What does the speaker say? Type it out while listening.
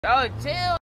Oh,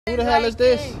 chill. Who the hell is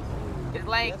this? It's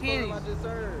Lane Kenny.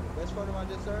 That's from I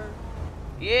just heard.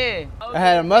 Yeah. I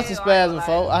had a muscle spasm,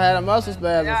 folks. I had a muscle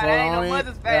spasm, folks.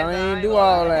 I don't even do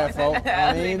all that, folks.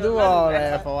 I don't even do all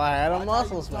that, folks. I had a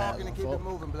muscle spasm, folks.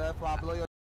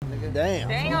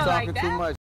 Damn. You talking too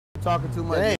much. You talking too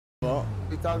much. Damn, folks.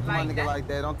 You talking to my nigga like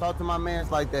that. Don't talk to my mans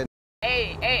like that.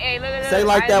 Hey, look. Say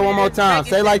like that one more time.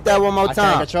 Say like that one more time.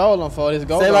 I can't control him, folks. This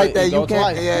go say like that. You can't.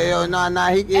 Twice. Yeah, nah.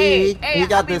 He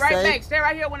got to to right say. back. Stay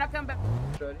right here when I come back.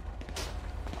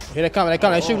 Here they come. They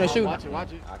shooting. Watch it. I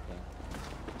can't.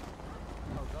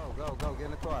 Go. Get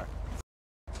in the car.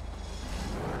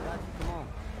 Come on.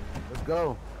 Let's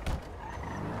go.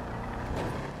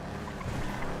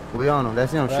 We on him.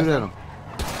 That's him. Shoot at him.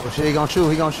 Oh shit, he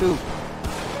gonna shoot.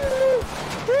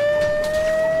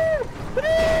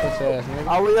 Ass, nigga.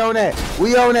 Oh, we on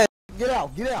that. Get out.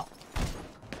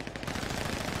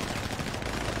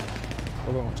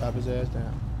 We're gonna chop his ass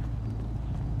down.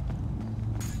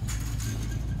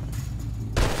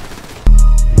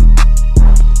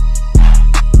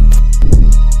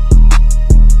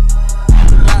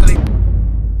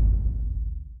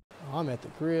 I'm at the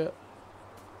crib.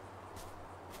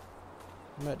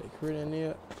 I'm at the crib in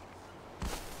there.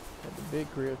 At the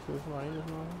big crib too. Somebody in this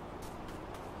morning.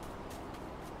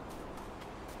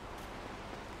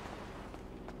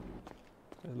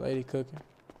 This lady cooking.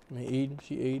 I mean eating.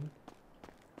 She eating.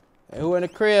 Hey, who in the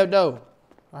crib though?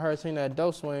 I heard seen that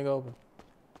door swing open.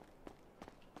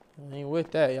 I ain't with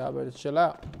that. Y'all better chill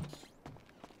out.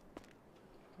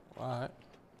 Alright.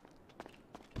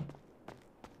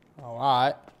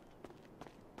 Alright.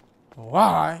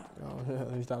 Alright.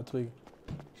 Let me stop tweaking.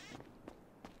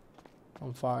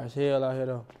 I'm fire as hell out here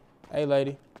though. Hey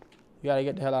lady. You gotta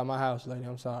get the hell out of my house, lady.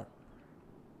 I'm sorry.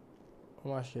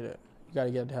 Where my shit at? You gotta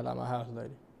get the hell out of my house,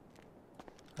 lady.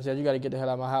 I said you gotta get the hell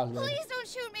out of my house, lady. Please don't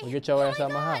shoot me. Well, get your ass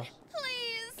out of my house.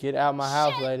 Please. Get out of my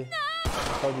house, Shit, lady. no.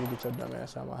 I told you to get your dumb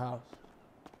ass out of my house.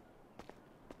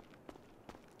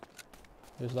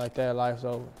 Just like that, life's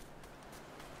over.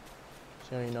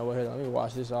 She don't even know what hit. Let me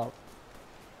wash this off.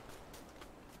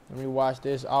 Let me wash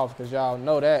this off, cause y'all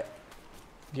know that.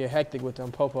 Get hectic with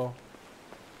them popo.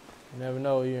 You never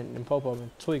know you're in them popo been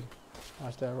tweaking.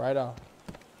 Wash that right off.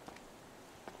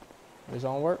 This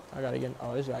don't work. I gotta get.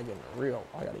 Oh, this gotta get in the real.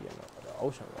 I gotta get in the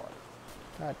ocean water.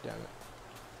 God damn it.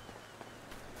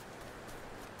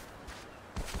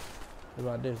 What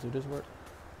about this? Do this work?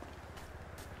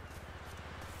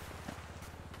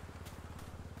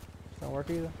 This don't work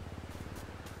either.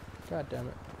 God damn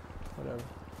it. Whatever.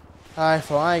 Alright,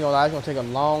 so I ain't gonna lie. It's gonna take a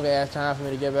long ass time for me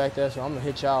to get back there. So I'm gonna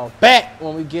hit y'all back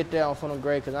when we get there on Fulham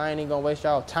Grade, cause I ain't even gonna waste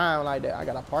y'all time like that. I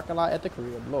got a parking lot at the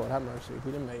crib. Lord have mercy.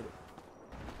 We done made it.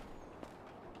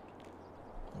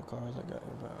 What cars I got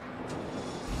inbound?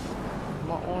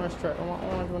 My orange track. My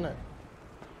orange one at?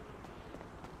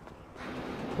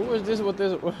 Who is this with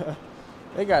this?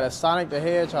 They got a Sonic the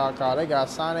Hedgehog car. They got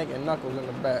Sonic and Knuckles in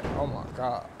the back. Oh my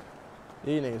god.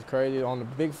 These niggas crazy. On the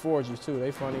big 4Gs too.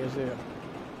 They funny as hell.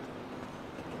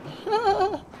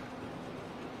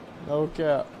 No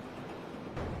cap.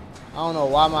 I don't know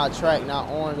why my track not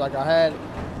orange like I had it. I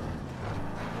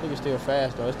think it's still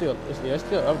fast though. It's still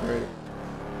upgraded.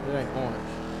 It ain't orange.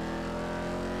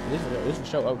 This is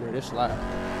show upgrade. It's slide.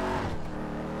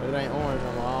 But it ain't orange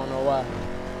no more. I don't know why.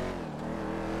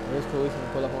 But it's cool. We can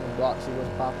pull up on the block, see what's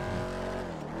popping.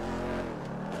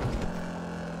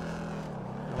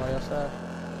 Nobody outside?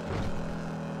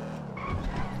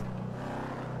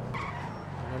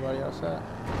 Nobody outside?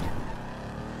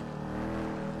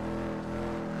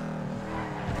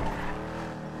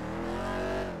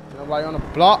 Nobody on the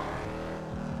block?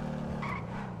 I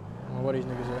don't know where these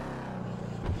niggas at.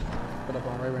 Put up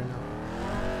on Ray right now.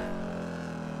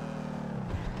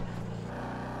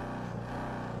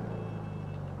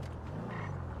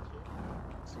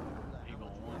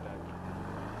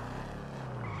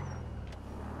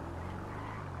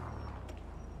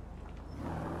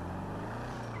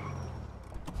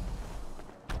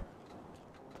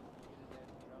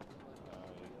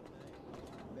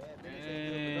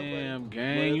 Damn,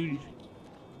 gang.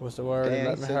 What's the word? Dang,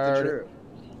 Let me set heard the it. drip.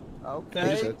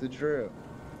 Okay. Set the drip.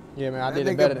 Yeah, man, I did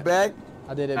That it better. nigga back.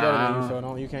 I did it better than you, so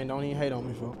don't even hate on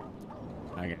me, folks.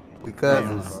 Okay. Your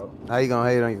cousins. How you gonna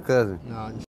hate on your cousin?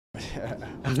 Nah.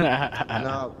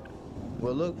 Nah.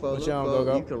 Well, look, folks. What you on,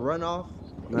 go? You can run off.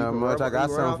 Nah, much. I got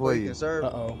something for you.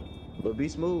 Uh-oh. But be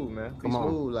smooth, man. Be Come on.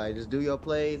 smooth. Like, just do your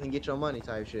plays and get your money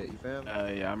type shit. You feel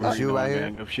me? Yeah, I'm That's already you knowing, right here?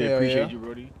 man. Good shit. Hell Appreciate yeah. you,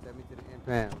 Brody. Take me to the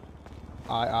impound.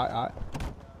 Alright.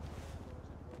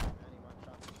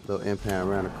 Little impound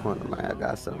around the corner, man. I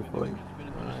got something for you.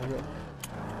 Alright, good.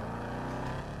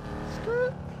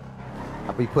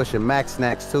 I be pushing Max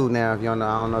Snacks too now. If you don't know,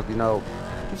 I don't know if you know.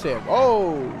 You said,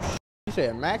 oh, you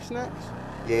said Max Snacks?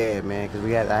 Yeah, man, cause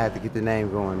I had to get the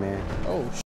name going, man. Oh,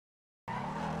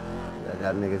 I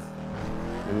got niggas.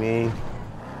 I mean,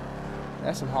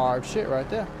 that's some hard shit right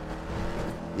there.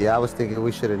 yeah, I was thinking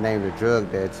we should have named the drug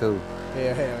there too.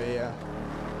 Yeah, hell yeah.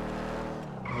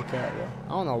 Okay, bro. I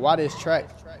don't know why this track.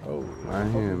 Oh,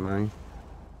 Right here, man.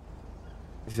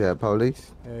 You said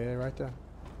police? Yeah, right there.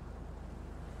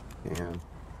 Yeah.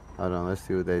 Hold on, let's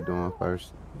see what they doing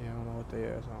first. Yeah, I don't know what they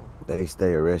ass on. They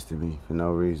stay arrested me for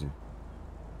no reason.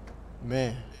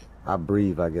 Man. I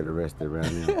breathe, I get arrested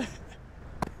around here.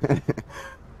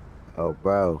 Oh,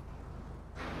 bro.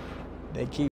 They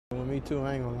keep with me too,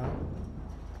 I ain't gonna lie.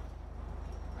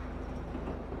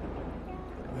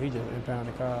 He just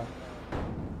impounded the car.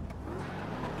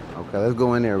 Okay, let's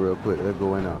go in there real quick. Let's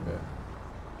go in there. Okay.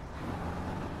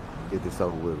 Get this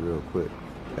over with real quick.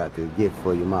 Got this gift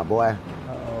for you, my boy.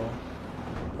 Uh-oh.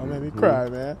 Don't make me cry,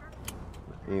 man.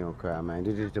 You ain't gonna cry, man.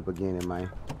 This is the beginning, man.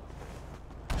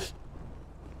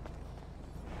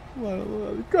 Let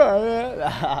me cry, man.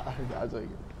 I'll take it.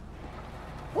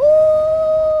 Woo!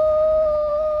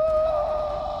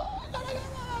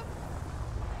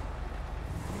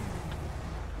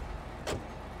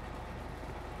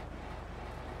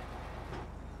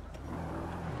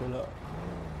 Pull up.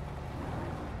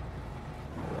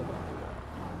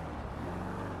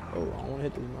 Oh, I don't want to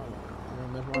hit this mother. I'm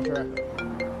gonna mess my track up.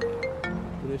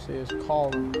 What this is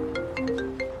calling. Oh,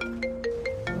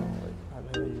 wait. How the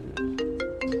hell you do this?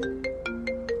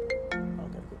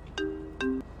 Okay,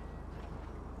 cool.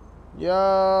 Yo!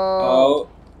 Oh.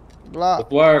 Block.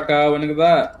 What's work, what nigga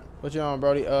that? What you on,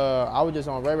 Brody? I was just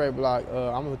on Ray Ray Block.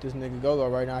 I'm with this nigga Go-Go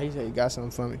right now. He said he got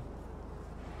something for me.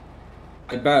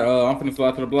 I bet, I'm finna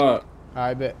fly to the block.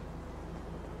 I bet.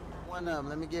 One of them,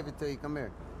 let me give it to you. Come here.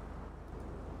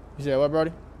 You said what,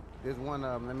 Brody? There's one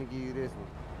of them. Let me give you this one.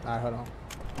 All right, hold on.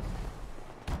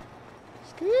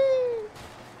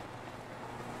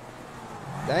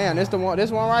 Damn, this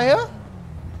one right here?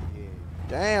 Yeah.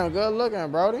 Damn, good looking,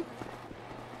 Brody. I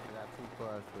got 2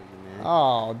 cars for you, man.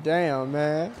 Oh, damn,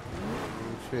 man.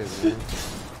 Trip, man.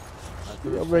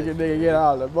 You'll make a nigga get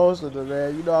all the most of it,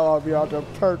 man. You know I want to be out there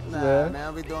perks, Nah, man.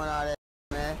 man, we doing all that,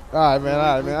 man. All right, man. All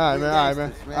right, man. All right, man. All right,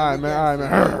 man. All right, man. All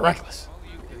right, man. Reckless.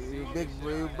 You big,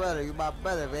 you brother. You my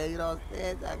brother, man. You know what I'm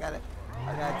saying? I gotta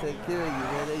take care of you,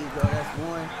 man. There you go. That's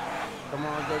one. Come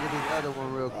on, go get this other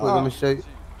one real quick. Let me show you.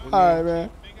 All right, man.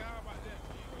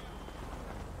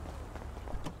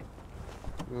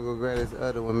 We're gonna go grab this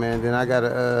other one, man. Then I got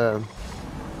a,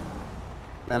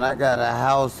 man, I got a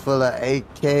house full of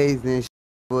AKs and shit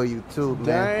for you too, man.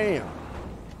 Damn.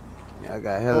 Yeah, I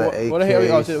got hella AKs. What the hell?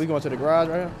 We going to the garage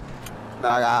right here? No,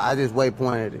 I just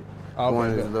waypointed it. Oh,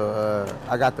 okay, This little,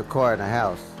 I got the car in the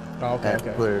house. Oh, okay, I had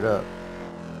to put it up.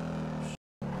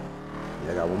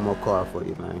 Yeah, I got one more car for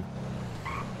you, man.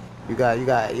 You got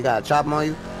a chopper on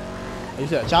you? You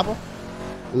said a chopper?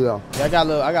 Yeah. Yeah, I got a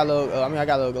little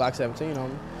Glock 17 on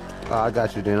me. Oh, I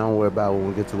got you then. Don't worry about it when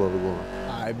we get to where we're going.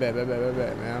 All right, bet,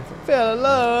 man. Fell in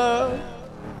love.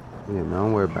 Yeah, man,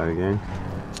 don't worry about it, gang.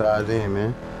 Charge in,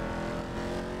 man.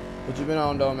 What you been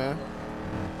on, though, man?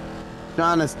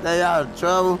 Trying to stay out of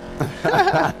trouble.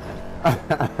 I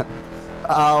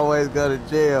always go to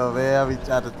jail, man. I be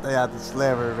trying to stay out the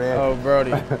slammer, man. Oh,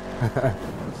 Brody.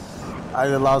 I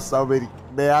done lost so many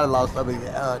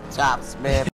chops,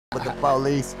 man, with the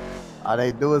police. All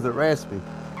they do is arrest me.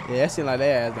 Yeah, it seems like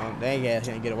they ain't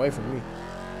can't get away from me.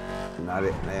 No,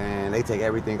 man, they take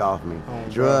everything off me. Oh,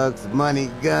 drugs, money,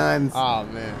 guns. Oh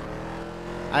man,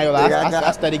 I ain't gonna lie.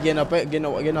 I started getting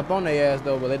up on their ass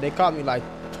though, but they caught me like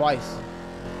twice.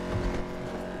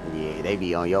 Yeah, they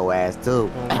be on your ass too.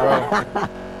 Bro.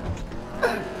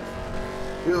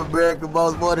 You American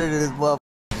most wanted in this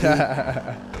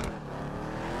motherfucker.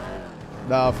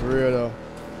 Nah, for real though.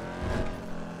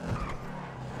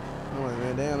 I'm like,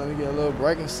 man, damn, let me get a little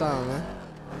break or something, man.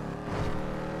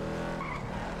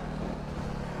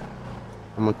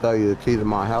 I'm gonna tell you the key to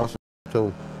my house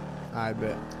too. I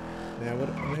bet. Damn, what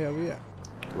the hell we at?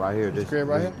 Right here. This crib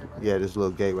right here? Yeah, this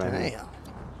little gate right here. Damn.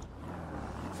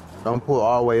 Don't pull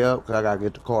all the way up, cause I gotta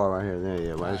get the car right here. There,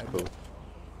 yeah, right. That's cool.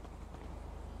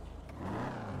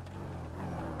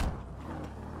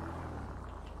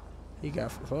 He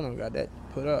got that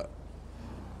put up.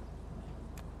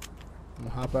 I'm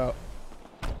gonna hop out.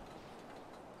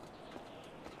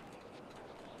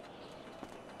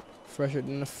 Fresher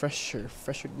than the fresher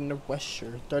than the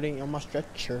wesher. 30 on my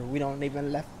stretcher, we don't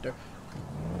even left her.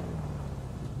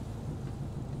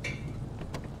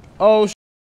 Oh,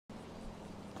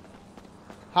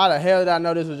 how the hell did I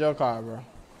know this was your car, bro?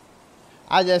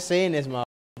 I just seen this motherfucker,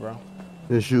 bro.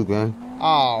 This you, gang.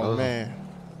 Oh, man.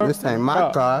 This ain't my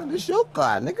Bro. car. This your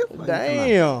car, nigga.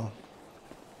 Damn.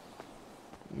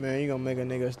 Man, you gonna make a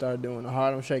nigga start doing the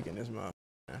Harlem shaking this motherfucker.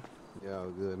 Yo,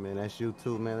 good, man. That's you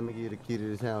too, man. Let me give you the key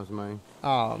to this house, man.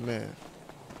 Oh, man.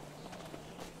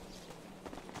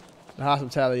 The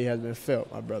hospitality has been felt,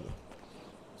 my brother.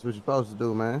 That's what you're supposed to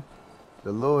do, man.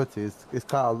 The loyalty. It's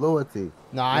called loyalty.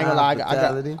 No, I ain't gonna lie. I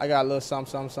Hospitality. got a little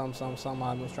something I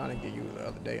was trying to get you the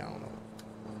other day. I don't know.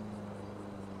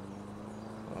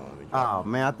 Oh,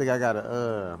 man. I think I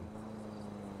gotta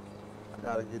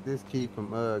get this key from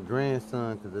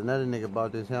grandson, because another nigga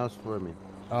bought this house for me.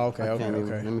 Oh, okay, okay.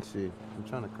 Let me see. I'm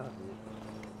trying to copy it.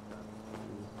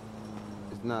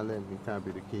 It's not letting me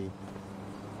copy the key.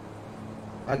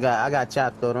 I got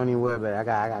chopped though. Don't even worry about it. I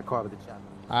got caught with the chop.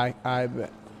 I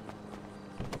bet.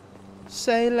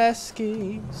 Say let's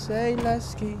ski. Say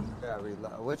let's ski.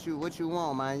 What you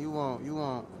want, man? You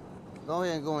want. Go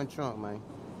ahead and go in trunk, man.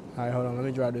 All right, hold on. Let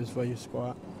me drive this for you,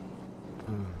 squad.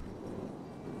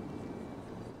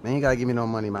 Man, you gotta give me no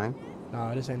money, man.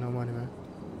 Nah, this ain't no money, man.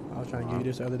 I was trying to give you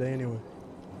this the other day anyway.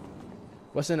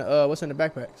 What's in the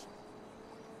backpacks?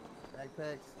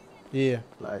 Backpacks? Yeah.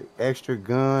 Like extra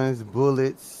guns,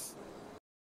 bullets,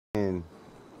 and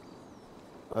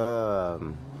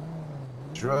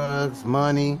drugs,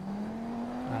 money.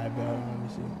 I bet. Let me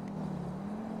see.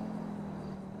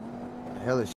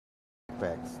 Hella shit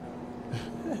backpacks.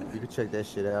 You can check that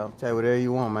shit out. Tell you whatever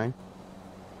you want, man.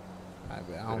 I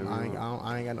bet. I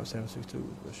ain't got no 7.62,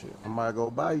 but shit. I'm about to go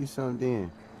buy you something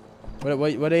then.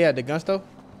 Where they at? The gun store?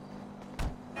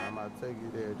 I'm about to take you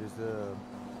there. Just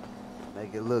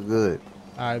make it look good.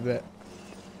 I bet.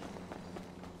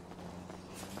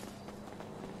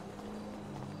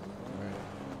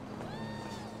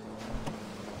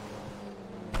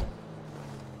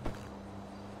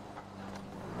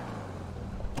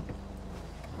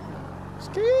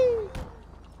 Ski.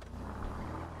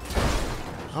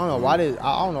 I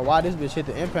don't know why this bitch hit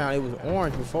the impound. It was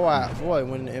orange before it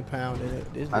went in the impound.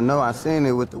 I know. I seen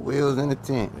it with the wheels in the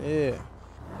tent. Yeah.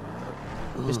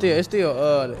 It's still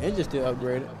the engine still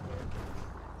upgraded.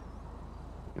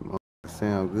 It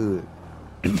sound good.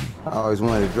 I always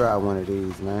wanted to drive one of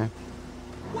these, man.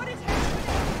 What is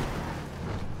happening?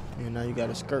 And now you got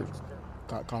a skirt.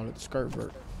 Call it the skirt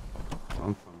vert.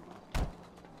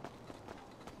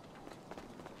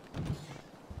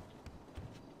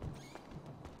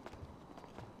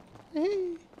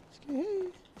 Hey,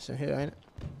 it's in here, ain't it?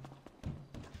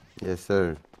 Yes,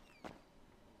 sir.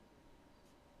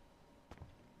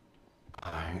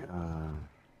 Alright,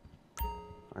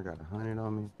 I got 100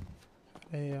 on me.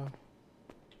 Hey,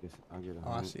 Yes, I'll get 100.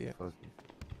 Oh, I see it.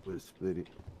 We'll split it.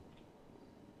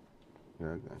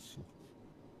 Here, I got you.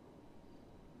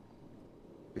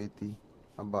 50.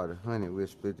 I bought 100. We'll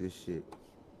split this shit.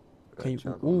 Can you?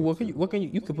 Ooh, what can you?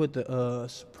 You could put the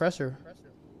suppressor.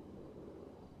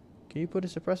 Can you put a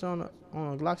suppressor on a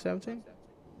Glock 17?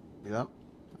 Yep.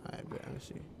 Alright, bet. Let me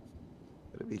see.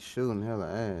 It'll be shooting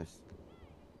hella ass.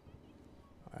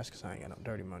 Oh, that's because I ain't got no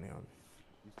dirty money on me.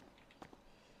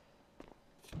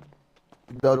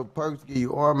 Though the perks give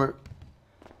you armor.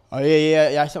 Oh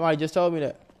yeah. Somebody just told me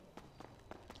that.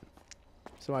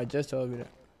 Somebody just told me that.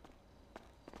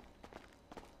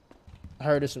 I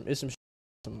heard it's some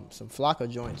Flocka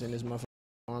joints in this motherfucking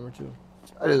armor too.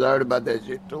 I just heard about that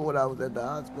shit too when I was at the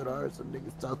hospital. I heard some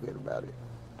niggas talking about it.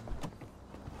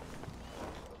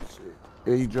 Shit.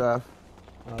 Here you drive.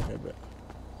 Okay, bet.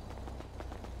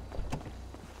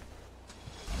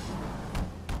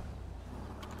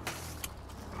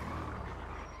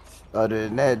 Other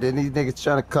than that, then these niggas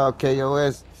trying to call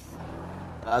KOS.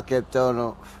 I kept telling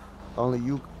them, only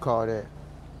you could call that.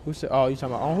 Who said? Oh, you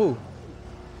talking about on who?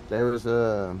 There was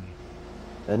that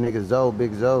nigga Zoe,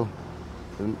 Big Zoe.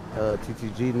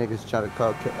 TTG niggas trying to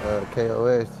call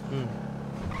KOS.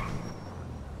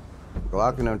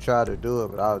 Glock and them tried to do it,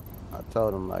 but I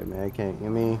told them like, man, I can't. You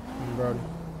know what I mean? Brody.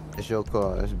 It's your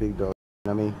car. That's big dog.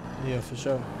 You know what I mean? Yeah, for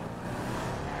sure.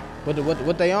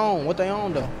 What they own? What they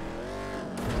own though?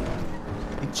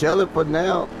 You chilling for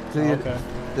now. Okay.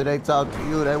 Till they talk to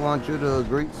you, they want you to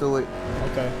agree to it.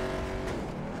 Okay.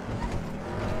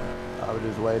 I was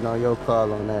just waiting on your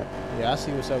call on that. Yeah, I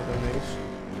see what's up with them niggas.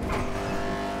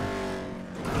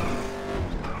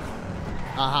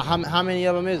 How many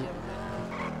of them is it?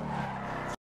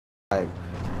 Like,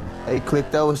 they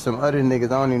clicked over some other niggas. I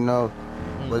don't even know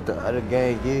what the other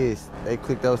gang is. They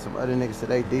clicked over some other niggas, so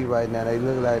they deep right now. They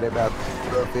look like they about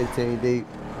 12, 15 deep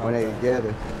when they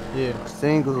together. Yeah.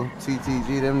 Single,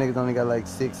 TTG, them niggas only got like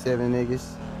 6, 7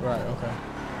 niggas. Right, okay.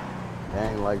 They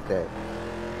ain't like that.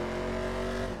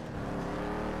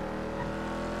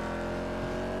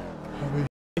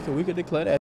 We could declare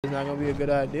that it's not gonna be a good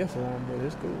idea for him, but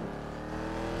it's cool.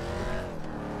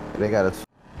 They got a.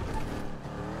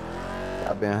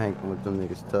 I've been hanging with them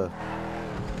niggas tough.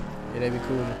 Yeah, they be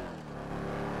cool.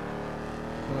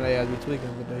 Some of they be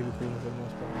tweaking, but they be cool for the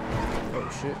most part.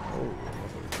 Oh shit.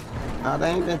 Oh. Nah, they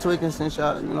ain't been tweaking since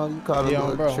y'all, you know, you call it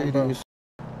Yeah, a bro, treaty bro. and shit.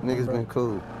 Niggas been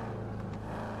cool.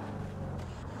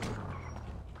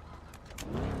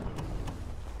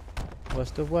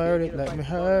 What's the word? Let me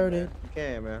heard it. You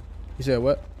can, man. You said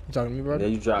what? You talking to me, brother?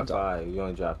 Yeah, you dropped 5. You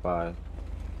only dropped 5.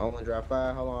 I want to drop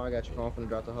 5. Hold on, I got you. I'm finna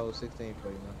drop the whole 16 for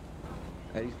you, man.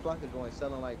 Hey, these flocker joints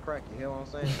selling like crack. You hear what I'm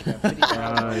saying? They got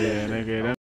 50,000. Oh yeah, nigga,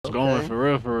 that's going for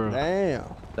real, for real. Damn.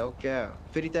 No cap.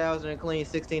 50,000 and clean,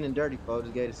 16 and dirty, folks.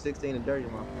 Just gave it 16 and dirty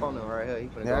to my phone number right here. He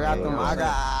finna Yeah, go I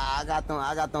ahead,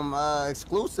 got them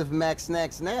exclusive Max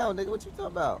Snacks now, nigga. What you talking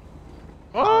about?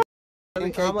 Oh.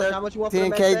 10K, how much you want for the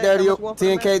Max 10K Snacks? 30, How much you want for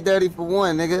the 10K 30 for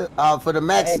one, nigga. For the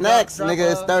Max Hey, Snacks, drop,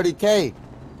 nigga, it's 30K.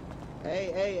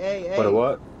 Hey. For the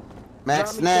what?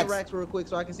 Max Drop me 10 Snacks. racks real quick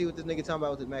so I can see what this nigga talking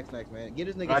about with his Max Snacks, man. Get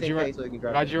this nigga Got you 10K right. so he can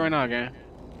drop Got it. you right now, gang.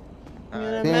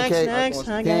 Alright.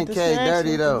 10K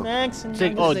dirty though.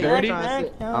 Sick. Oh, dirty? I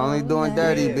only doing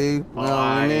dirty, Yeah. B. You know Oh, what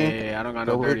I mean? yeah, I don't got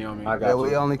no So dirty on me. I got Yeah, you.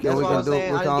 we only That's we what can I'm do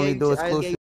saying. we can only do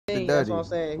exclusive to That's dirty. what I'm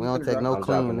saying. We He don't finna take drop- no I'm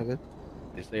clean, dropping nigga.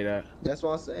 They say that. That's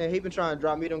what I'm saying. He been trying to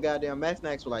drop me them goddamn Max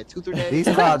Snacks for like 2-3 days.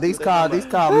 These called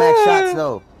Max shots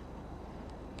though.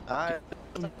 Alright.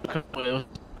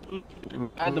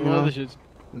 Add them other shits.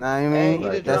 Nah, you Hey, mean? he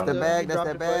just That's dropped the it. bag. He That's dropped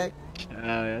that it for you. bag.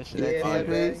 That shit. Yeah, That that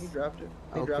bag. piece? He dropped it.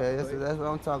 He dropped Okay, it that's for you. what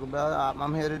I'm talking about.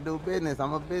 I'm here to do business.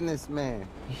 I'm a businessman.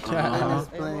 Uh-huh. Business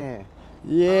plan.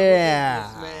 Yeah.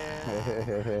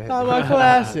 Man. Talk about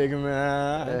classic,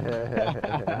 man.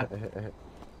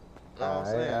 Know what I'm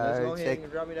saying? Let's go ahead check.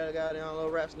 and drop me that goddamn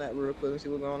little rap snack real quick and see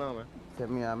what's going on, man. Check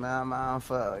me out, man. I'm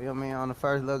for, you know what I mean? On the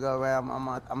first look around, I'm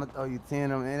gonna throw you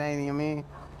 10 of them. It ain't even me.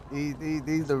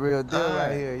 These the real deal right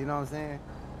Alright. here. You know what I'm saying?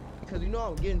 Because you know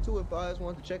I'm getting to it, but I just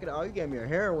wanted to check it out. Oh, you gave me a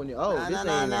heroin. Oh, Nah, this nah, ain't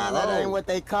nah, even that ain't low. what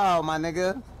they call, my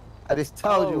nigga. I just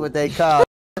told Oh. you what they call.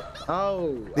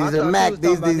 Oh, These are Max.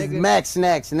 These Max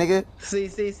snacks, nigga.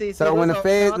 See. So when the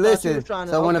feds listen,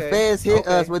 when the feds hit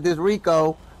us okay. with this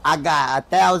RICO, I got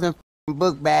 1,000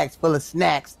 book bags full of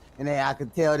snacks, and then I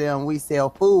could tell them we sell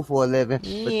food for a living. But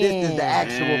this is the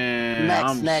actual Man, Max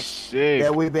I'm snacks sick.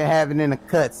 that we've been having in the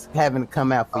cuts, having to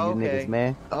come out for you Okay. niggas,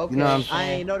 man. Okay, You know what I'm I saying?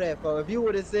 ain't know that, folks. If you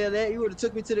would have said that, you would have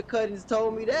took me to the cut and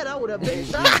told me that, I would have been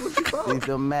shocked with you, folks. These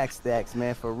are Max stacks,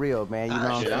 man, for real, man. You know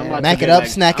what I'm shit, I'm saying? about Mac to it get up, like-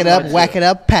 snack it I'm up, about whack to- it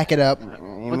up, pack it up. You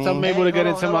Once mean? I'm able to get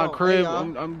hold into on, my hold on.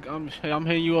 crib, Hey, I'm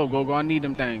hitting you up. Go. I need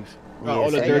them things. Yeah,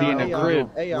 All the so dirty y'all- in the y'all- crib.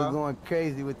 Hey, We're y'all. going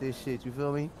crazy with this shit, you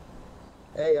feel me?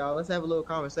 Hey, y'all. Let's have a little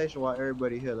conversation while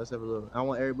everybody here. Let's have a little. I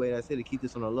want everybody that's here to keep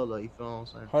this on the low. You feel what I'm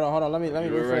saying? Hold on. Let me You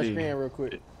refresh already- screen real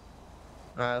quick.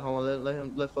 All right, hold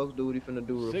on. Let folks do what he finna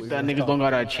do real Sick quick. that niggas don't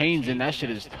got that chains in. That shit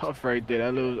is tough right there.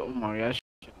 That little, oh my gosh,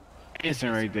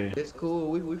 instant right there. It's cool.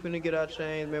 We finna get our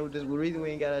chains, man. The reason we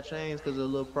ain't got our chains because of a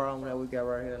little problem that we got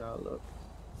right here now. Look.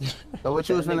 So what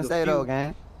you was That finna nigga say though, few.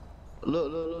 gang?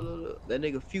 Look. That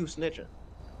nigga few snitching.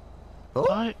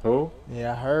 What? Who?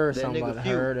 Yeah, I heard That somebody nigga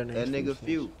few. heard That nigga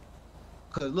few.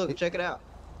 Cause look, check it out.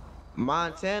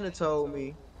 Montana told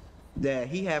me that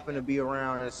he happened to be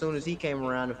around, and as soon as he came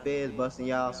around, the feds busting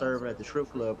y'all serving at the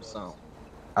strip club or something.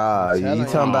 You telling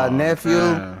talking about Oh, nephew?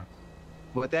 man.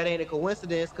 But that ain't a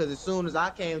coincidence, cause as soon as I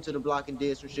came to the block and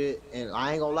did some shit, and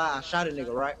I ain't gonna lie, I shot a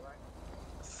nigga, right?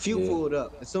 Few Yeah. pulled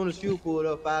up. As soon as Few pulled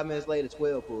up, 5 minutes later,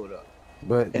 12 pulled up.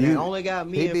 But And it only got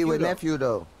me he and be Few with though. nephew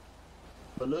though.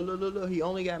 But look, he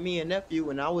only got me and nephew.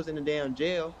 When I was in the damn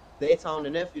jail, they told the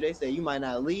nephew, they said, you might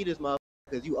not leave this motherfucker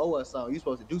because you owe us something. You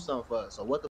supposed to do something for us. So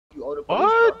what the fuck you owe the police,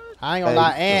 What? bro? I ain't gonna Hey,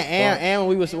 lie, the and when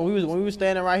we was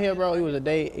standing right here, bro, it was a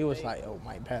day. It was like, oh,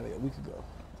 Mike Pally, a week ago.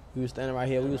 We was standing right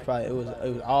here. We was probably it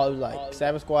was like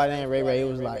Savage Squad and Ray. It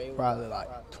was like probably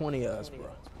like 20 of us, bro.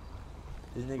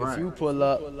 This nigga Right. Few pull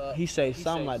up. He say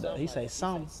something like that. He say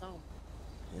something,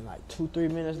 and like 2-3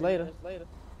 minutes later,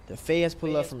 the feds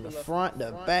pull up from the front,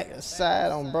 the back, the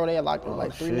side. On bro, they had locked up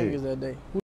like 3 shit. niggas that day.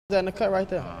 Who that in the cut right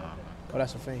there? Oh,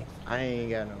 that's a fiend. I ain't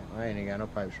got no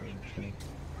pipe shit.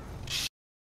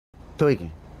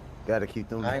 Tweaking. Gotta keep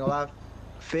them. I ain't gonna lie.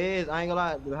 Feds, I ain't gonna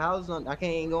lie. The houses, I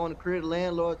can't even go in the crib. The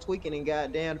landlord tweaking and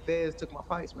goddamn the feds took my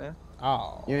pipes, man.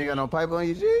 Oh, You ain't got no pipe on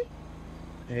your shit?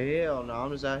 Hell no,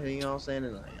 I'm just out here, you know what I'm saying?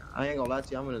 And I ain't gonna lie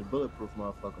to you, I'm in this bulletproof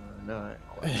motherfucker right now.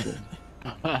 I ain't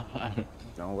gonna lie to you.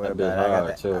 Don't worry That bit about it.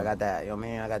 hard, too. I got that. You know what I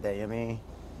mean? I got that. You know what I mean?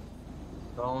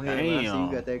 Go on here, man. I see you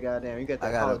Damn. got that goddamn, you got I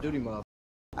that got Call a- of Duty motherfucker.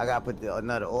 I gotta put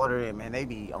another order in, man. They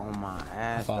be on my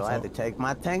ass, so I had to fault. take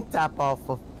my tank top off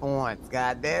for once.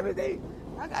 God damn it,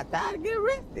 I got tired of getting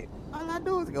arrested. All I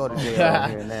do is go to jail over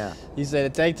here now. You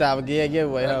said the tank top again,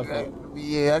 giveaway, huh?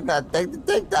 Yeah, I gotta take the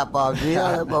tank top off, G.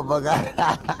 That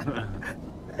motherfucker.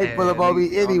 They pull up on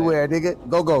me anywhere, nigga.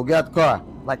 Go, get out the car.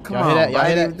 Like, come on, that? I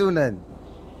ain't even do nothing.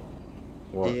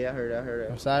 What? Yeah, I heard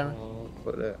that. I'm sorry.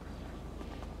 Put that.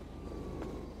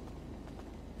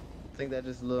 I think that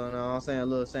just a little, you know what I'm saying, a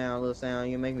little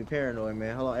sound. You make me paranoid,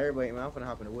 man. Hold on, everybody, man. I'm finna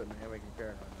hop in the whip, man. That make me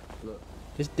paranoid. Look.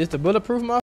 This the bulletproof,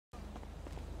 motherfucker?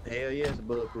 Hell yeah, it's a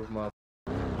bulletproof mother.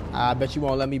 I bet you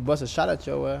won't let me bust a shot at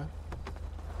your ass.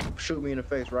 Shoot me in the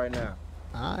face right now.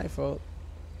 Alright, folks.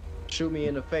 Shoot me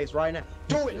in the face right now.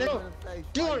 Do it, nigga.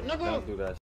 Do it, nigga. Don't do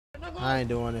that. I ain't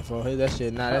doing it, folks. That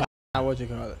shit not what you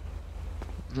call it.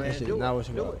 Man, That shit do not it. what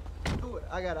you call it. Do it.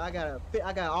 I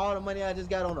got all the money I just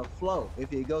got on the flow.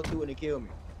 If you go through it and kill me.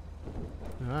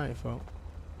 Alright, folks.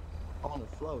 On the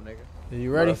flow, nigga. Are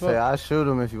you ready, folks? I'll shoot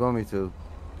him if you want me to.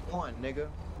 One, nigga.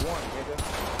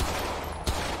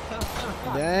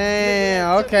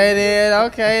 Damn, okay then.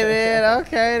 Damn.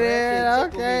 Okay.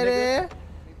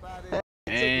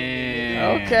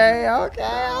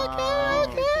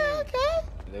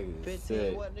 Nigga, 15,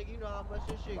 sick. what, nigga? You know how much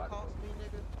this shit cost me,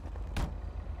 nigga?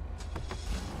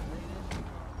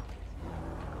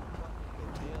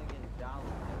 $1 billion,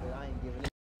 nigga. I ain't giving it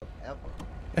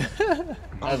ever.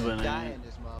 I'm dying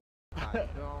this motherfucker.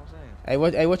 You know what I'm saying?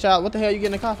 Hey, what y'all? What the hell you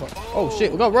getting in the car for? Oh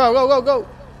shit, go.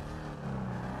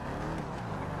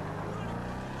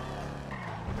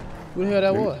 Who the hell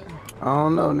that was? I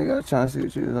don't know, nigga. I was trying to see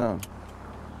what you was on.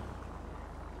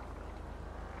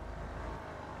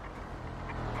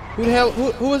 Who the hell?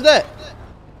 Who was that?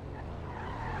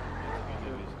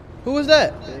 Who was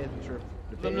that?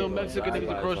 Them little Mexican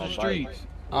niggas across the streets.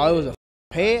 Oh, it was a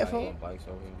pad, folks. Bikes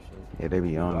over and shit. Yeah, they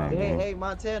be on that. Hey,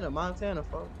 Montana,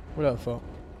 folks. What up, folks?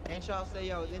 Ain't y'all say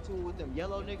y'all was into it with them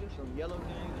yellow niggas, some yellow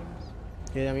gang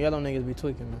niggas? Yeah, them yellow niggas be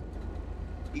tweaking, man.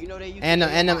 You know they used And to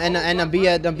them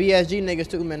BSG niggas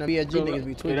too, man. Them BSG niggas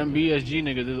be Yeah, tweaking. them BSG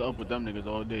niggas is up with them niggas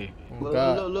all day. Oh,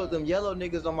 God. Look, them yellow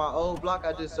niggas on my old block,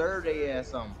 I just served they ass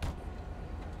something.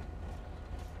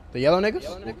 The yellow niggas?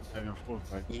 Back and forth,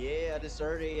 right? Yeah, I just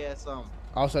served they ass something.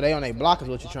 Also, they on their block is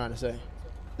what you trying to say.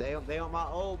 They on my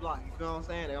old block, you feel what I'm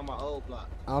saying? They on my old block.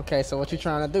 Okay, so what you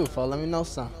trying to do, folks? Let me know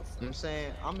something. You know what I'm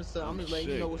saying? I'm just letting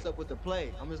you know what's up with the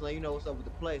play.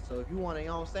 So if you want to, you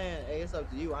know what I'm saying? Hey, it's up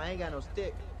to you. I ain't got no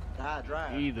stick. I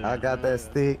drive. Either. I got that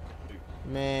stick.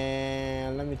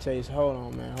 Man, let me tell you. Hold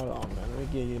on, man. Let me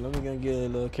give you a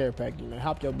little care package, man.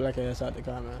 Hop your black ass out the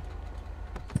car, man.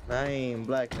 I ain't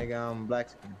black, nigga. I'm black.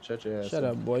 Shut your ass Shut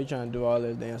up, boy. You trying to do all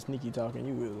this damn sneaky talking.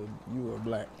 You were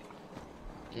black.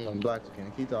 I'm black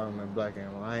skin. Keep talking about black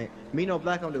animal. I ain't me no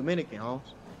black. I'm Dominican,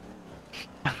 homes.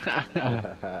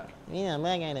 Yeah,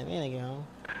 black ain't Dominican, huh?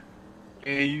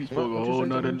 And you spoke a whole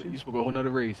nother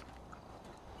race.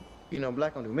 You know,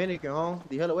 black on Dominican, home.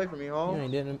 The hell away from me,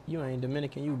 home. You ain't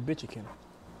Dominican. You bitchican.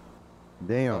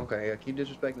 Damn. Okay, yeah, keep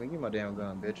disrespecting me. Give me my damn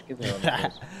gun, bitch. Get the hell out of my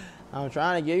face. I'm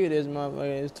trying to give you this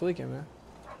motherfucker. It's tweaking, man.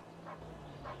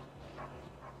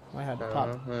 Might have to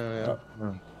pop. Yeah.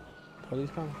 Police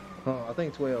coming. Oh, I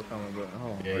think 12 coming, but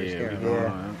hold on. Yeah, Pretty yeah. scary. We going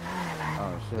on.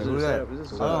 Oh, shit. Is Who this a that? setup? Is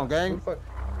this a Hold on, setup? gang. Who the fuck?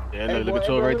 Yeah, Hey, look boy, at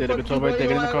 12 right there. Look at 12 right there.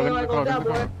 Get in the car. Get in the car. Get in the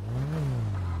car.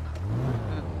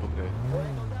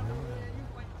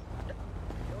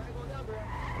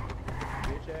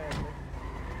 Bitch ass, nigga.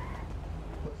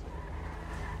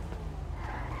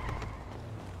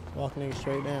 Walk nigga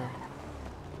straight down.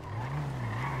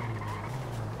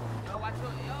 Yo, watch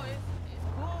your, yo, it's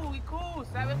cool. We cool.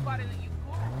 7 spot in it. You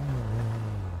cool.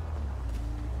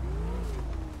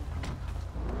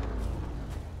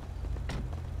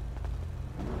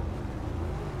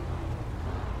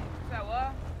 What's that,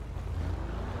 what?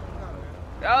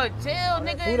 Yo, chill,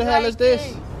 nigga. Who It's the hell Lane is this?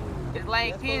 King. It's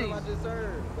Lane That's Kenny. photo I just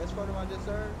served. That's photo I just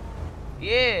served.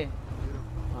 Yeah.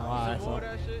 Oh, alright, More of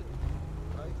fuck. that shit.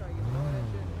 Oh, you trying to get more of that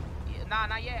shit? Yeah, nah,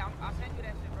 not yet. I'll send you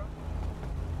that shit, bro.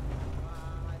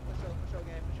 For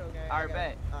sure, gang. Alright,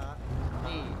 bet. Alright.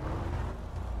 Yeah.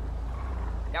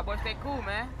 Y'all boys stay cool,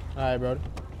 man. Alright, brother.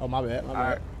 Oh, my bad.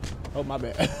 Alright. Oh, my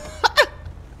bad. Y'all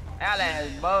ass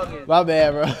bogus. My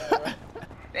bad, bro.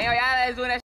 Damn, y'all ass doing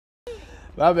that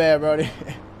My bad, brody. shit.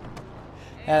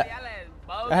 Damn, y'all ass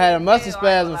bogus. I had a muscle Damn,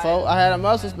 spasm, like- folks. I had a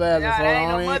muscle spasm, Nah, folks. that ain't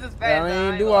no I muscle don't spasm. I even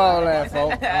ain't do gonna all lie. that,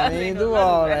 folks. I That don't ain't even no do muscle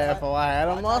all spasm. that, folks. I had a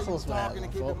muscle Talking spasm,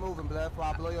 and keep it folks. moving, blood. Before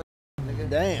I blow your nigga. nigga.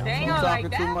 Damn. Damn, You Fuck. talking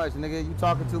like too that? much, nigga. You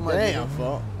talking too much, Damn, nigga.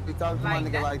 fuck. You talking to my Like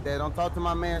nigga that? like that. Don't talk to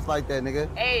my mans like that,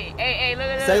 nigga. Hey,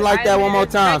 look. Say like that one more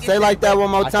time. Say like that one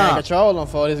more I can't time. control him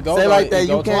for this go. Say like that. He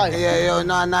You go can't. twice. Yeah,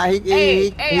 nah. He Hey,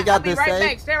 got I'll be this right say.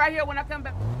 back. Stay right here when I come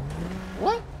back.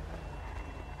 What?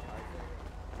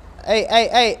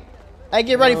 Hey,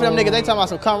 get ready for them niggas. They talking about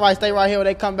some come right, stay right here when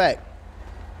they come back.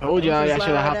 Told y'all, y'all should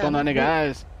have hopped on that nigga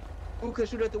ass. Who can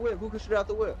shoot at the whip? Who can shoot out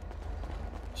the whip?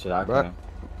 Shit, I Bruh. can.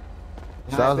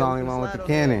 So I was the only one with the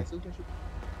cannon.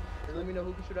 Let me know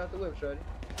who can shoot out the whip, shorty.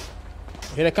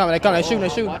 Here they coming, they shooting,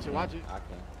 Watch it. I can.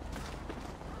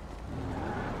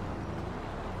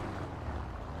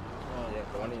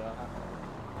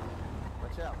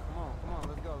 Watch out. Come on.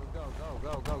 Let's go.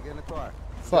 Get in the car.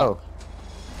 Fuck. Go.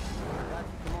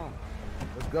 Come on.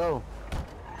 Let's go.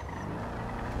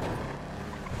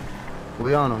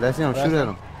 We on him. That's him. Shoot at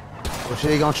him. Oh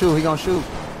shit, he gonna shoot.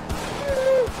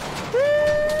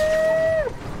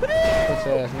 Puss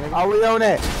ass nigga. Oh, we on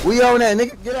that,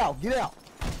 nigga. Get out.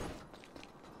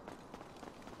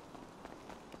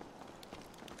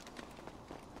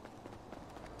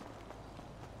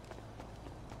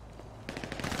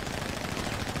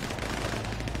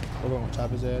 We're gonna chop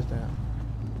his ass down.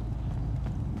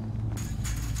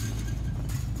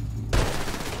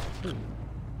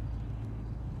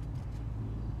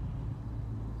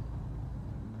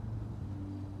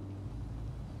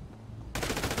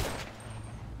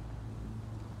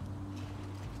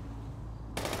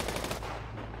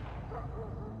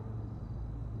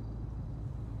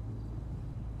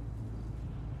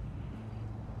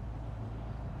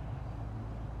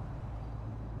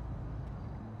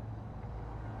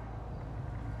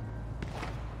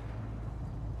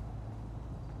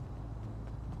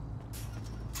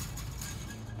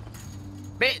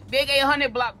 Big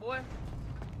 800 block, boy.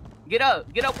 Get up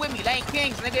with me, Lane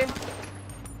Kings, nigga.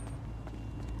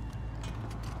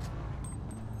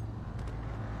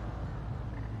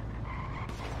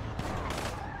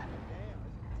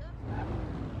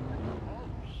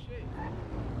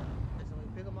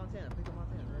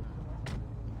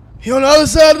 He on the other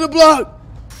side of the block.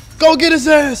 Go get his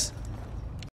ass.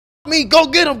 Me, go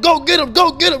get him. Go get him.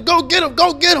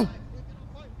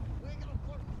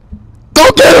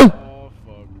 Oh,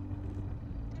 fuck.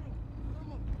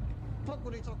 Fuck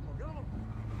what they talking about. Get on him.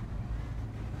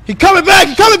 He coming back.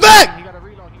 He gotta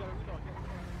reload.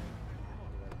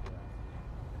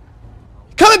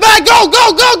 Coming back. Go.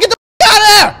 Get the out of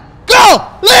there. Go.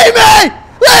 Leave me.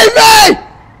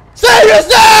 Save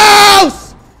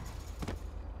yourselves.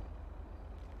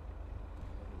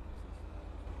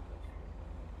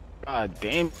 God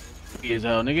damn, he as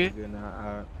hell, nigga.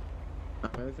 Man,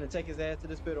 we finna take his ass to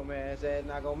the spittle, man. His ass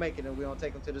not gonna make it, and we don't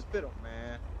take him to the spittle,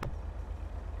 man.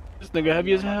 This nigga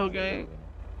heavy as hell, gang.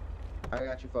 I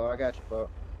got you,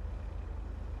 folks.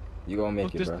 You gonna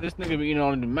make Look, it, bro. this nigga be eating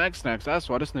all the max snacks. That's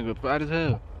why this nigga fat as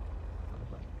hell.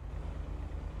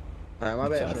 Alright, my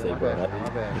bad, Say, shorty, bro, my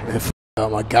bad.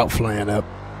 My gout flying up.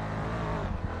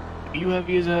 You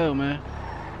heavy as hell, man.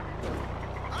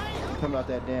 Come out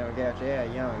that damn gout. Yeah,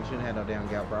 young. You shouldn't have no damn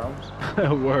gout problems.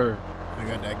 Word. I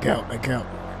got that gout. That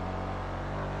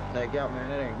gout, man,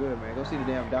 that ain't good, man. Go see the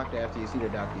damn doctor after you see the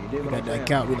doctor. You did what I'm saying?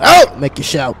 gout. Oh, make you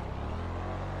shout.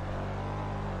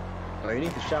 Oh, you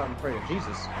need to shout and pray to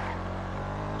Jesus.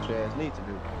 What your ass need to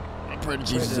do. I pray to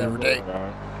Jesus every day.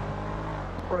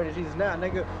 Pray to Jesus now,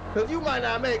 nigga. Cause you might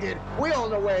not make it. We on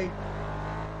the way.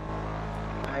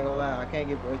 I ain't gonna lie. I can't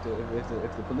get if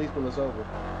the police pull us over,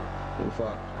 we're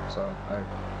fucked. So I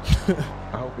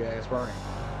hope your ass burning.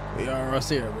 We are us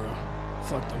here, bro.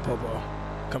 Fuck them popo.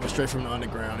 Coming straight from the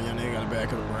underground. Young nigga got the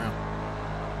back of the brown.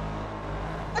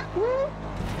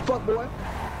 Fuck boy.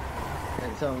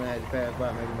 And tell me as you pass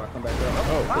by, maybe might come back up.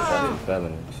 Oh,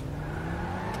 felonies.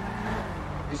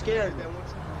 You scared that one?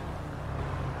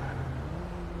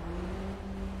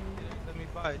 Let me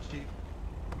buy it, chief.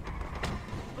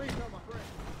 Please help my friend.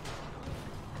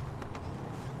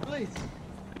 Please.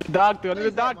 Doctor,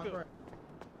 Please nigga, help my doctor.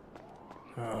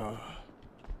 friend.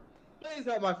 Please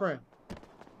help my friend.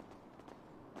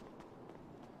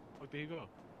 What there you go?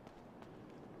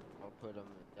 I'll put him.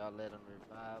 Y'all let him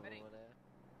revive or whatever.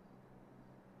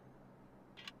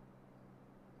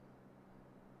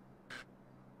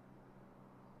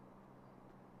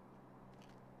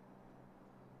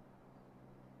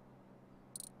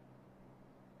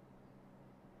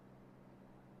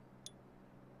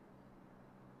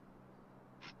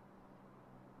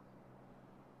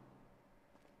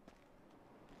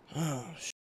 Oh,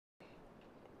 shit.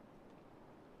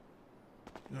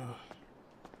 Oh.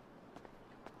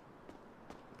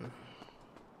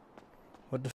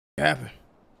 What the f happened?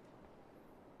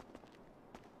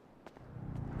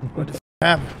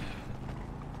 happened?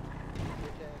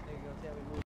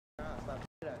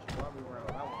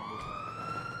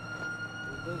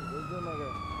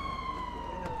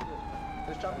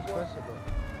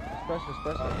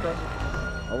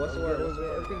 Oh, what's the word?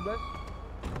 Everything blessed?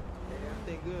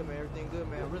 Everything good, man. Everything good,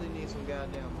 man. I really need some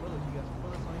goddamn bullets. You got some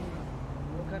bullets on you?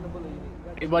 What kind of bullet you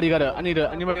need? Anybody got a?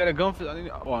 Anybody got a gun for?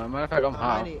 Oh, matter of fact, I'm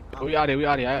high. We out here. We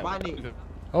out here.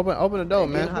 Open the door,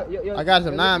 man. I got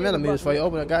some 9mm for you.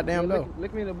 Open the goddamn door.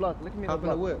 Lick me in the block. Lick me in the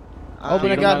block. Whip. Open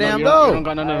the goddamn You door. don't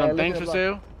got none of them things for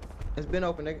sale? It's been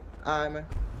open, nigga. Alright, man.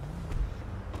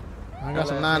 I got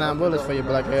some 9mm bullets for you,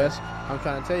 black ass. I'm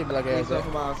trying to tell you, black ass. That.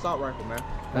 For my assault rifle, man.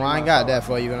 Well, I ain't got that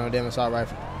for you, no damn assault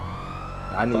rifle.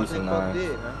 I need some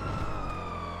 9s.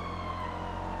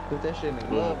 Put that shit in the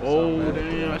glove. Oh,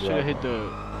 damn! I should have hit the.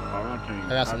 I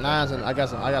got some 9s and I got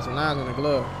some 9s in the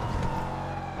glove.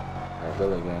 I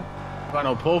feel again. Got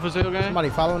no pole for sale, gang? Somebody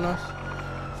following us?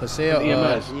 For sale?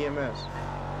 EMS. EMS.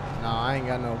 No, I ain't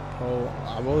got no pole.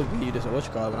 I will give you this what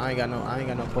you call it, but I ain't got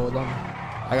no pole on me.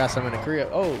 I got some in the crib.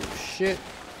 Oh shit.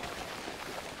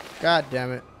 God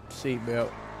damn it.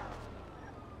 Seatbelt.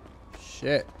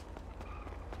 Shit.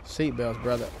 Seatbelts,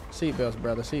 brother. Seatbelts,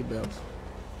 brother. Seatbelts.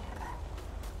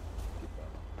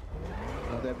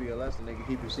 Let that be a lesson, nigga.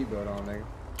 Keep your seatbelt on, nigga.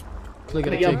 Click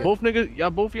at the Y'all ticket. both niggas,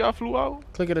 y'all flew out?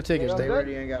 Click at the tickets. Stay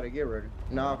ready, ain't gotta get ready.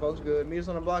 Nah, folks, good. Meet us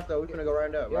on the block though. We finna go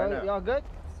right now. Right now. Y'all good?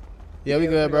 Yeah, we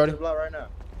good, brody. Block right now.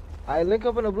 I link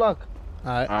up in the block.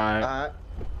 Alright. Alright.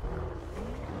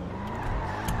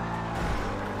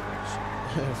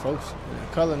 Folks,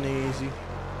 color easy.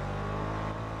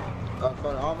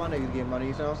 All my niggas get money.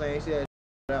 You see what I'm saying? You see that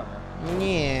shit out, man.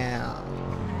 Yeah.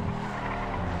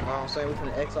 You know what I'm saying? We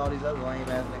finna X all these other lame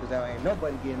ass niggas out. Ain't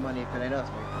nobody getting money if it ain't us,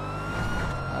 man.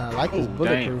 I like this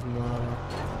bulletproof model. You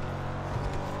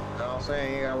know what I'm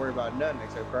saying? You ain't gotta worry about nothing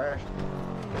except crashing.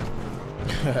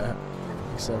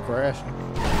 Except crashing.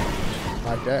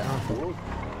 Like that, huh? You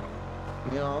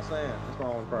know what I'm saying? That's my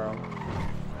only problem.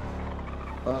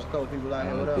 There's a couple people out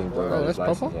here. What up? Oh, that's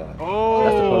Popo? Oh,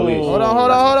 that's the police. Hold on.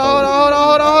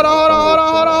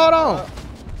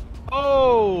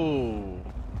 Oh.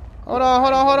 Hold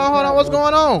on. What's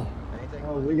going on?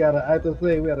 Oh, we got an active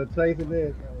thing. We got to chase it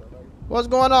in. What's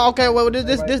going on? Okay, well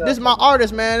this is my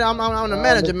artist, man. I'm the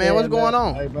manager, man. What's going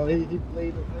on? Hey, bro, he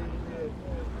played the thing.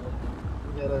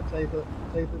 We got to chase it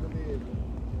in.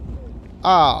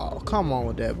 Oh, come on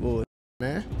with that bullshit,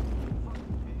 man.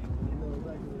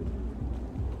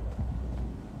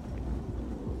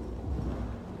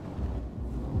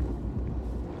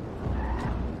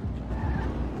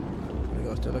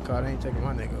 Still a car, they ain't taking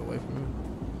my nigga away from me.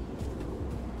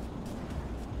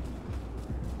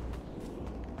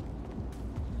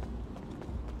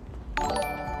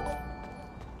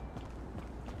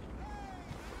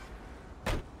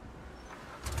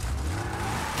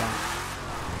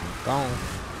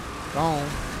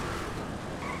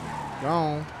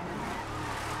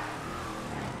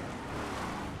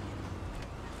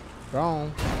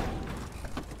 Gone.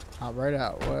 Hop right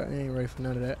out. What? I ain't ready for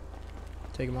none of that.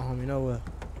 Taking my homie nowhere.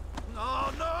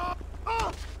 No!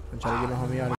 I'm trying to get my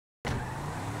homie out of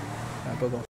here.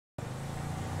 Go.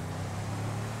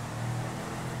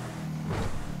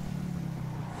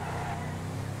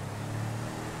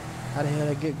 How the hell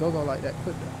they get go like that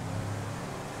quick though?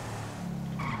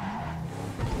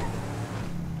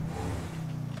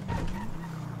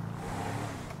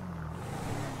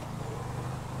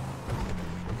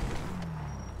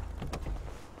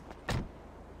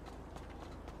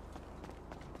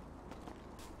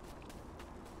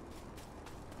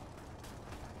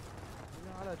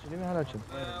 Let me holler at you.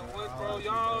 What, bro?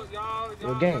 Y'all.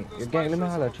 Your gang. Let me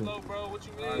holler at you. Bro, what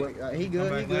you mean? He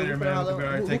good. We finna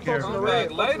holler. Who Take care. folks in the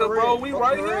red? Later, bro. We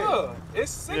right here.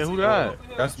 It's 6. Yeah, who that?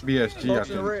 That's BSG, I Folks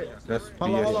in the red. think. That's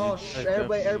Hold on. BSG.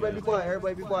 Everybody be quiet.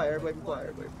 Everybody be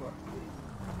quiet.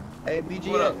 Hey, BG.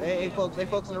 Hey,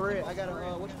 folks in the red. I got a,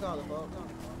 what you call it, folks?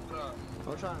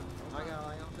 I'm trying. I'm trying to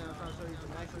show you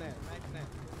some nice and that.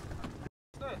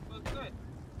 What's that?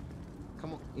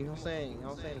 Come on, you know what I'm saying? The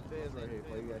feds right here,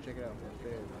 boy. You gotta check it out, man.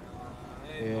 Feds.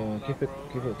 Yeah,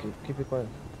 keep it quiet.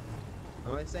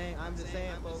 I'm just saying,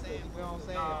 folks. You know what I'm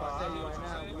saying? If I tell you right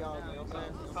now, we all, you know what I'm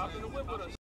saying? Hop in the whip with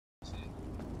us.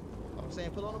 I'm saying,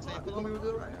 pull on the top. It's gonna be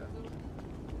good right now.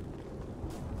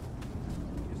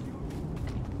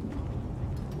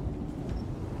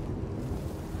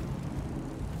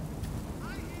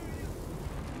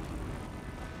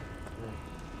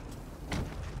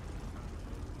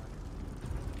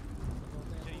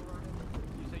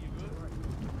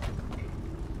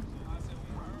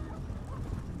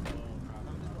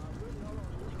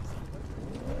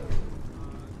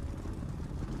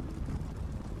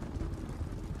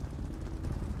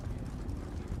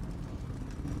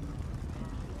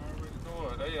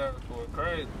 yeah, going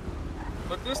crazy.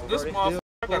 But this bro, they motherfucker still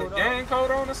got a pulled gang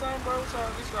code on or something, bro. So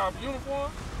this y'all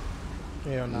uniform?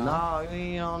 Hell no. Nah,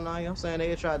 you don't know. I'm saying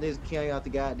they tried this kill you out the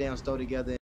goddamn store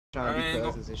together and trying to be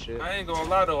cousins and shit. I ain't gonna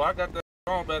lie though, I got that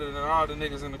on better than all the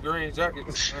niggas in the green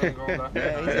jackets. I ain't gonna lie.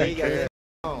 Yeah, he said he got that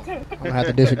on. I'm gonna have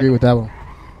to disagree with that one.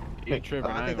 He tripping,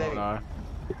 I ain't gonna lie.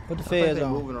 What the I think feds they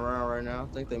on? moving around right now.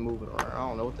 I think they moving around. I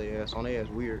don't know what they ass on. They ass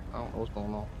weird. I don't know what's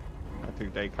going on. I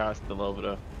think they cops still over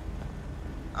there.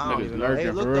 I don't Niggas even know.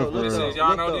 Hey, lurking look for though, real, look for though. real.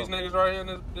 Y'all know these niggas right here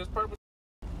in this purple?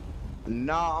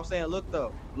 Nah, I'm saying look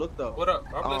though. Look though. What up?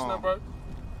 I'm listening, bro.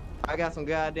 I got some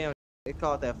goddamn. They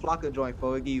call it that flocker joint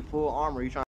for it. Give you full armor.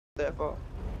 You trying to that for?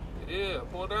 Yeah,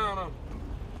 pull down on me.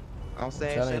 I'm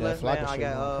saying Telling shit you that less, man. flocker I shit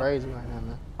got going crazy right now,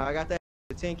 man. I got that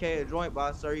 10K a joint, but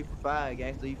I serve you for 5,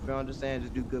 gangster. You feel? I'm just saying,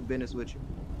 just do good business with you.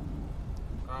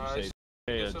 Alright.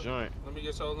 Hey, a joint. Let me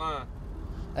get your line.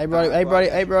 Hey, Brody,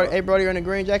 you're in the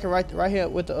green jacket right here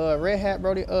with the red hat,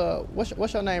 Brody.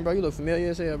 What's your name, bro? You look familiar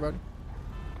as hell, Brody.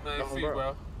 Name C,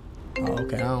 bro. Oh,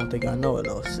 okay, I don't think I know it,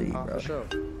 though. C, bro. For sure.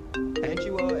 Ain't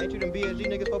you them BSG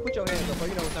niggas, bro? Put your hands up, bro.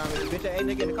 You know what time it is. Bitch, hey,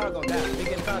 nigga in the car gonna die.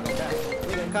 Nigga in the car gonna die.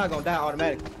 Nigga in the car gonna die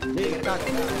automatically. Nigga in the car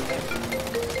gonna die automatically.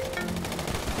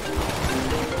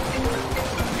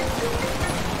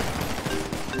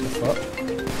 Fuck.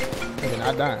 Nigga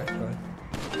not dying, bro.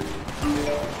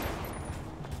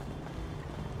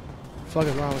 Fuck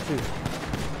is wrong with you?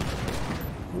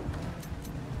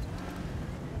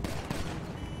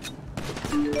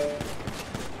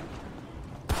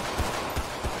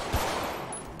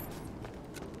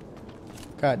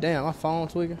 God damn, my phone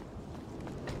tweaking.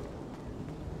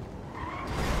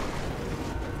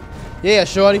 Yeah,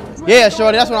 shorty. Yeah,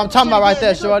 shorty. That's what I'm talking about right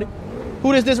there, shorty.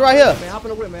 Who is this right here? Man, hop in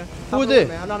the whip, man. Who is this?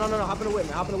 No, hop in the whip,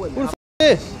 man. Hop in the whip, Who man. the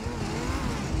f is this?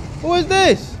 Who is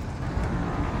this?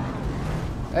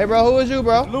 Hey, bro, who is you,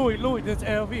 bro? Louis, this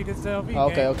LV,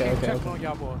 Okay. Check on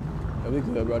y'all, boy. Yeah, we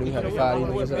good, bro. We have to fight these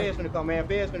niggas Feds finna come, man.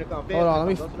 Feds finna come. Hold on, let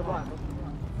me. Go to the block.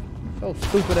 So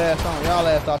stupid ass on. Y'all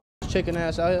ass thought chicken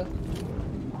ass out here.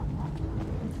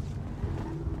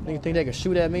 Nigga think they could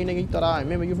shoot at me, nigga? You thought I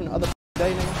remember you from the other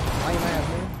day, nigga? Lame ass,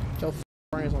 nigga. Get your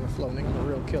friends on the floor, nigga. I'm a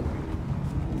real killer.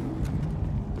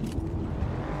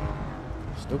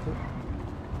 Stupid.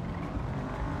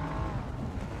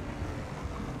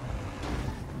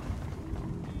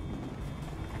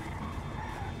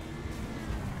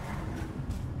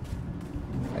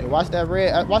 Hey, watch that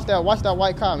red. Watch that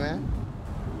white car, man.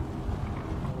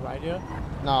 Right here.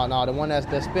 No, the one that's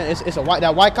spinning. It's a white.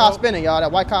 That white car spinning, y'all.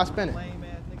 That white car spinning. Lame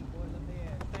ass niggas, boy. Let they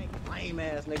ass. Lame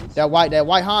ass niggas. That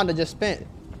white Honda just spent.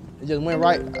 It just went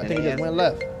right. I think it just went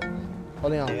left.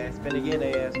 Hold on. They ass spin again.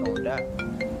 They ass gonna die.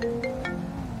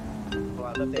 So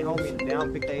I left their homie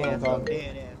down, pick their ass up,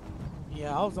 dead ass.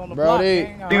 Yeah, I was on the Brody.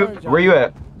 block, gang. Where you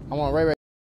at? I'm on Ray.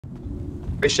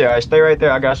 Hey, shit, I stay right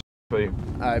there. I got for you.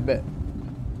 I bet.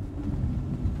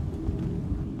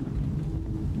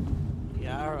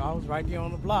 Yeah, I was right there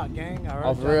on the block, gang. I heard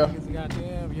Oh, for real? niggas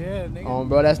goddamn, yeah, nigga.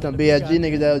 Bro, that's them BSG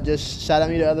niggas that just shot at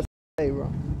me the other day, bro.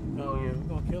 Oh yeah, we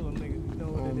gonna kill them niggas. You know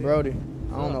what it is. Brody.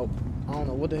 I don't know.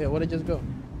 What the hell? Where'd it just go? I don't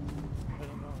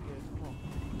know. Yeah, come on.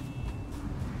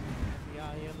 We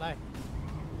out here like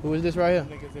Who is this right here?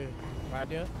 niggas here. Right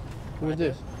there. Who is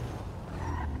this?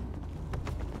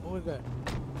 Who is that?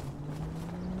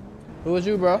 Who is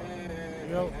you, bro?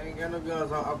 Yo. I ain't got no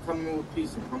guns. I'm coming with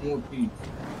peace. I'm coming with peace.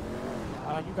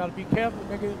 You gotta be careful,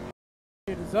 nigga.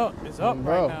 It is up. It's up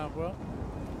Bro. right now, bro.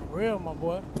 For real, my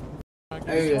boy.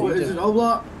 Hey, what is it,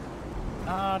 Oblock?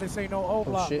 Nah, this ain't no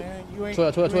Oblock, shit. man. You ain't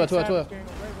 12. you ain't 12. savage, ain't no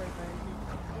Ray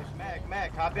thing.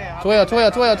 Mac, hop in. 12.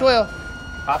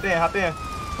 Hop in.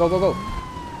 Go.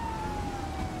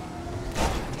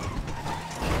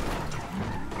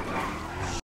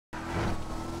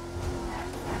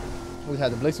 We just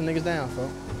had to blick some niggas down,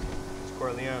 folks. It's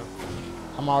Corleone.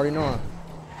 I'm already knowing.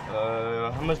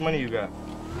 How much money you got?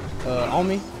 On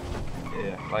me?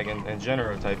 Yeah, like in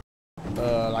general type.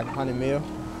 Like 100 mil.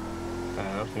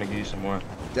 I'm gonna give you some more.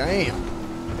 Damn.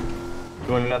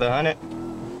 You want another 100?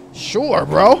 Sure,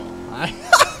 bro. I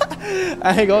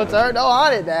ain't gonna turn no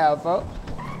 100 down, folks.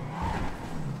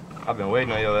 I've been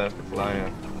waiting on your ass to fly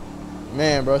in.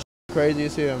 Man, bro, crazy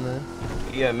as hell, man.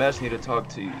 EMS need to talk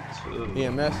to you too.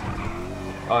 EMS?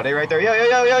 Oh, they right there. Yo.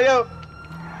 Yeah,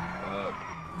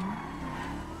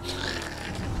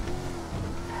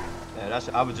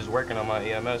 I was just working on my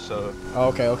EMS, so. Oh,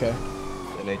 okay.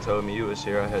 And they told me you was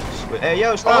here. I had to switch. Hey,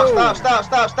 yo, stop.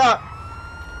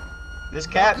 This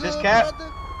cap.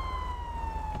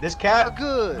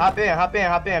 Good. Hop in.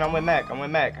 I'm with Mac.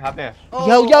 Hop in.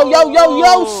 Yo,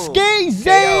 Skeezy!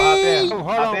 Hey, yo,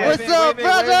 hop in. What's up,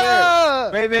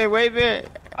 brother? Wait a minute.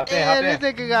 This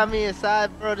nigga got me inside,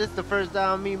 bro. This the first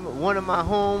time I meet one of my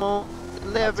home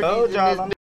celebrities in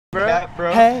this bitch,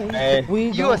 bro. Hey,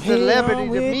 You a celebrity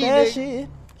to me, nigga.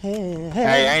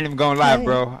 Hey, I ain't even gonna lie,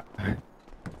 bro.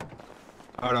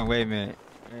 Hold on, wait a minute.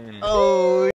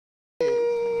 Oh,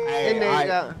 Hey,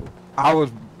 I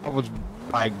was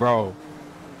like, bro,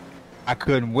 I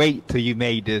couldn't wait till you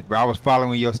made this, bro. I was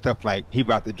following your stuff like he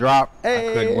about to drop.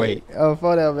 I couldn't wait. Oh,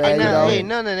 for that, man. Hey,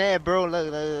 none of that, bro.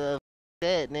 Look,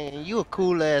 that nigga, you a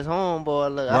cool ass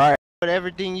homeboy. Look, Right. I with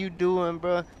everything you doing,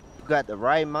 bro. You got the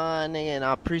right mind, nigga, and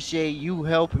I appreciate you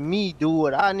helping me do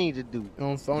what I need to do.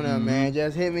 On phone now, man.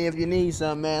 Just hit me if you need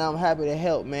something, man. I'm happy to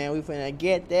help, man. We finna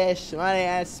get that money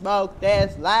and smoke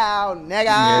that's loud, nigga.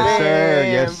 Yes, sir.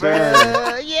 Yes,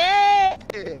 sir. Yeah.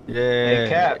 Yeah. Hey,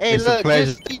 Cap. Hey, It's a look,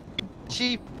 pleasure.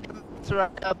 Chief,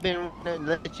 I've been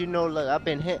let you know. Look, I've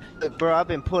been look, bro. I've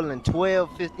been pulling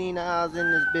 12, 15 hours in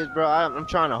this bitch, bro. I'm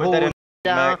trying to hold it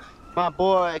down. My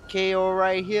boy KO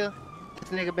right here. This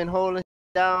nigga been holding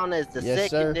down as the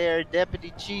secondary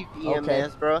deputy chief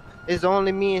EMS, bro. It's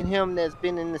only me and him that's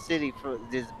been in the city for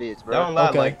this bitch, bro. Don't lie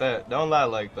like that. Don't lie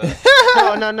like that.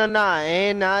 No.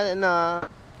 Ain't nah.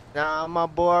 Nah, my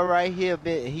boy right here,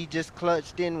 he just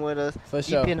clutched in with us. For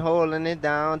sure. He been holding it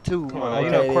down too. Come on, you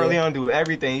know Corleone do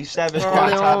everything. He's 7 squad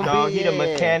top dog. He the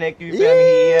mechanic. You feel me?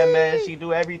 He EMS. He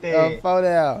do everything. Phone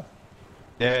out.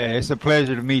 Yeah, it's a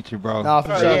pleasure to meet you, bro. No,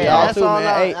 for sure. Yeah, that's too, all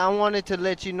man. I wanted to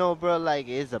let you know, bro. Like,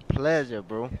 it's a pleasure,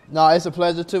 bro. No, it's a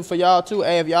pleasure too for y'all too.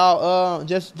 Hey, if y'all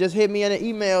just hit me in the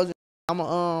emails,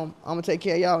 I'ma take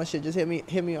care of y'all and shit. Just hit me.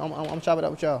 I'm chop it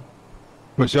up with y'all.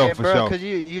 For sure, yeah, for bro, sure. Cause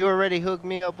you already hooked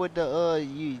me up with the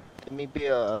let me be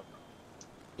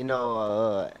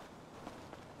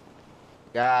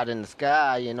God in the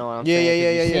sky, you know what I'm saying?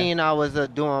 Yeah. You seen I was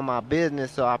doing my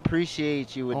business, so I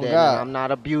appreciate you with that. God. And I'm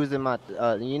not abusing my,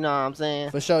 you know what I'm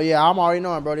saying? For sure, yeah. I'm already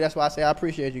knowing, bro. That's why I say I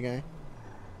appreciate you, gang.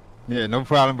 Yeah, no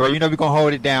problem, bro. You know we gonna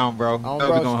hold it down, bro. You know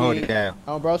we gonna hold it down.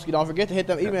 Broski, don't forget to hit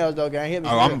them emails though, gang. Hit me.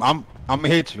 Oh, I'm gonna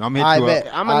hit you. I'm gonna hit you up.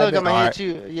 I'm gonna hit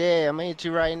you. Yeah, I'm gonna hit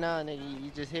you right now, nigga.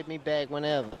 You just hit me back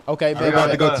whenever. Okay, we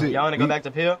got to go to. Y'all wanna go back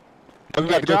to Pill? We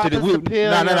got to go to the.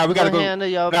 No, we gotta go.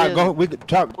 Go. We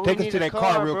take us to that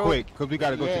car real quick, cause we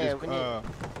gotta go to this.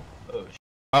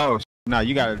 Oh, no,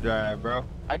 you gotta drive, bro.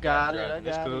 I got it.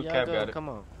 Cap got it. Come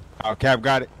on. Oh, Cap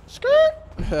got it.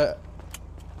 Skirt.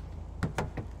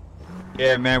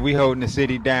 Yeah, man, we holding the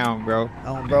city down, bro.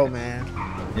 Oh, bro, man.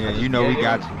 Yeah, you know we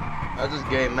got you. I just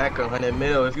gave Mac 100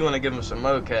 mil. If you wanna give him some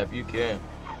more, Cap, you can.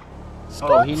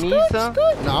 Oh, he needs some?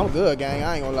 No, I'm good, gang.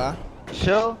 I ain't gonna lie.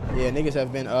 Sure. Yeah, niggas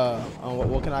have been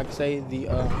what can I say? The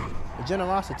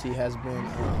generosity has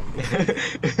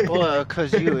been Well,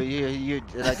 cause you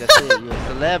like I said, you're a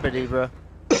celebrity, bro.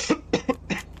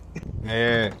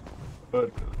 Yeah.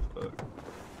 What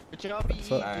the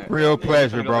fuck? Real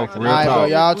pleasure, bro. Real talk. Alright, bro.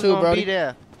 Y'all too, bro. Be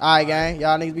there. Alright, gang.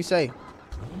 Y'all niggas be safe.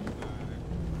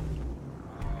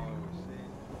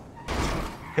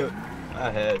 I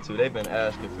had to. They've been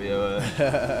asking for your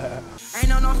Ain't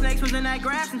no snakes was in that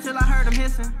grass until I heard them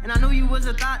hissing. And I knew you was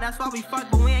a thought, that's why we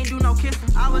fucked, but we ain't do no kissing.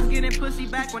 I was getting pussy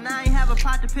back when I ain't have a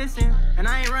pot to piss in. And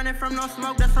I ain't running from no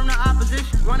smoke, that's from the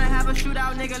opposition. Wanna have a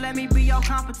shootout, nigga, let me be your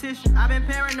competition. I've been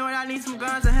paranoid, I need some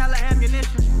guns and hella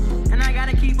ammunition. And I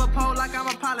gotta keep a pole like I'm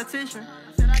a politician.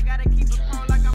 Said I gotta keep a